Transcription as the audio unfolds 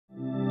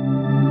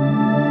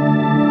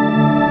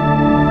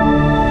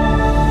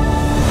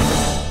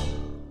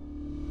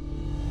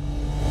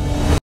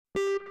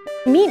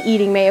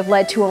eating may have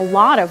led to a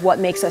lot of what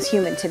makes us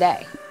human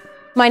today.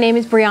 My name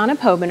is Briana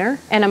Pobiner,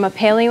 and I'm a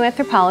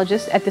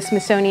paleoanthropologist at the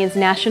Smithsonian's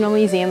National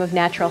Museum of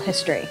Natural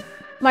History.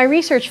 My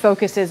research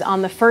focuses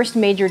on the first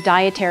major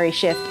dietary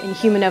shift in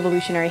human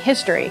evolutionary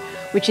history,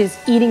 which is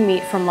eating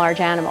meat from large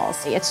animals.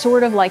 It's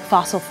sort of like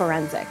fossil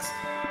forensics.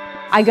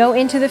 I go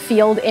into the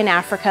field in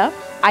Africa.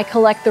 I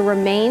collect the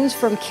remains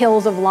from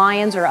kills of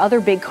lions or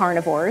other big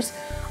carnivores.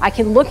 I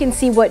can look and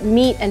see what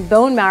meat and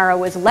bone marrow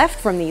was left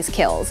from these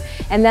kills,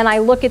 and then I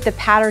look at the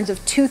patterns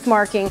of tooth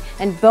marking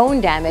and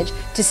bone damage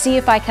to see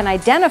if I can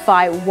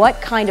identify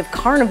what kind of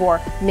carnivore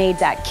made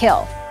that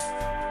kill.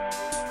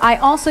 I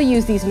also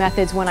use these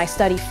methods when I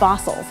study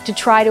fossils to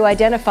try to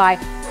identify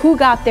who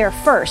got there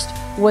first.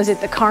 Was it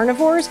the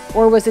carnivores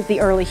or was it the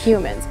early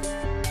humans?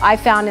 I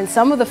found in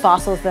some of the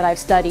fossils that I've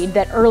studied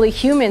that early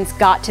humans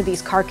got to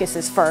these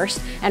carcasses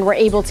first and were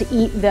able to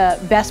eat the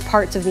best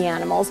parts of the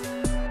animals.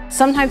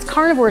 Sometimes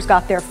carnivores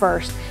got there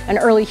first and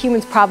early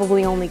humans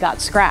probably only got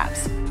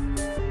scraps.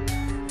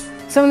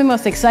 Some of the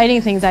most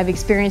exciting things I've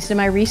experienced in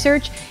my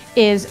research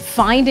is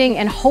finding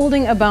and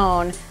holding a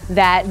bone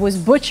that was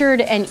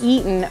butchered and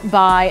eaten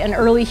by an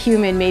early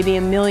human maybe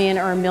 1 million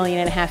or 1.5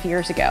 million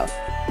years ago.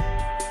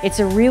 It's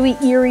a really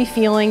eerie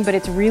feeling, but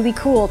it's really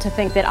cool to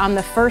think that I'm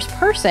the first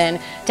person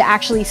to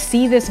actually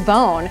see this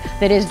bone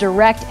that is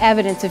direct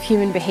evidence of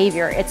human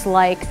behavior. It's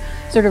like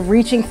sort of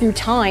reaching through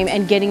time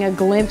and getting a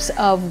glimpse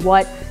of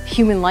what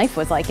human life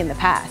was like in the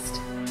past.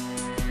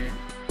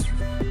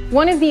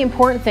 One of the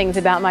important things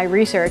about my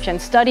research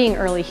and studying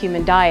early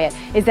human diet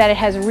is that it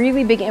has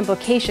really big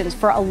implications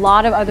for a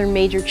lot of other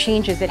major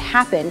changes that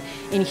happen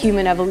in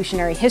human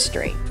evolutionary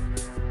history.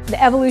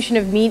 The evolution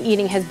of meat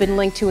eating has been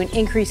linked to an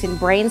increase in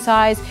brain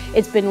size.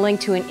 It's been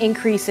linked to an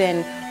increase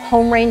in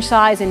home range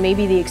size and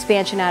maybe the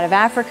expansion out of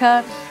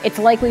Africa. It's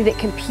likely that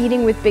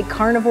competing with big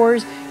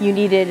carnivores, you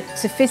needed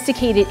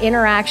sophisticated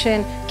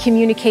interaction,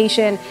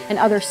 communication, and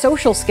other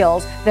social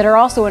skills that are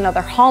also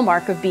another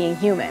hallmark of being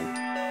human.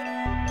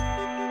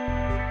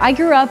 I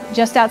grew up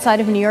just outside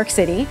of New York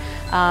City.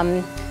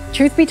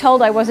 Truth be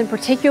told, I wasn't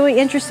particularly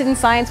interested in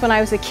science when I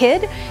was a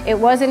kid. It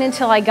wasn't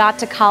until I got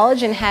to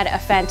college and had a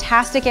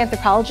fantastic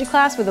anthropology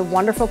class with a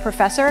wonderful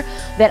professor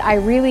that I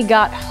really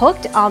got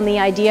hooked on the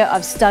idea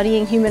of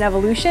studying human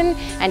evolution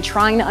and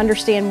trying to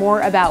understand more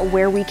about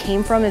where we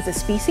came from as a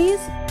species.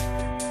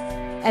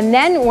 And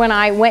then when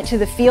I went to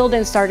the field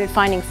and started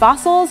finding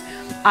fossils,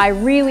 I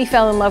really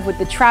fell in love with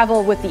the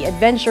travel, with the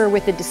adventure,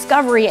 with the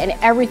discovery, and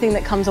everything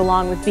that comes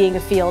along with being a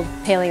field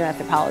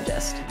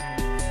paleoanthropologist.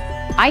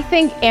 I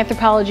think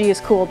anthropology is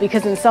cool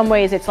because in some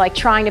ways it's like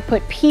trying to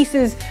put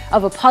pieces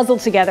of a puzzle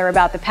together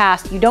about the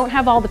past. You don't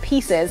have all the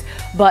pieces,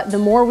 but the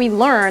more we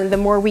learn, the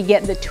more we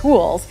get the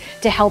tools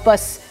to help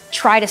us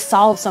try to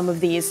solve some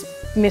of these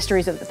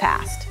mysteries of the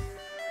past.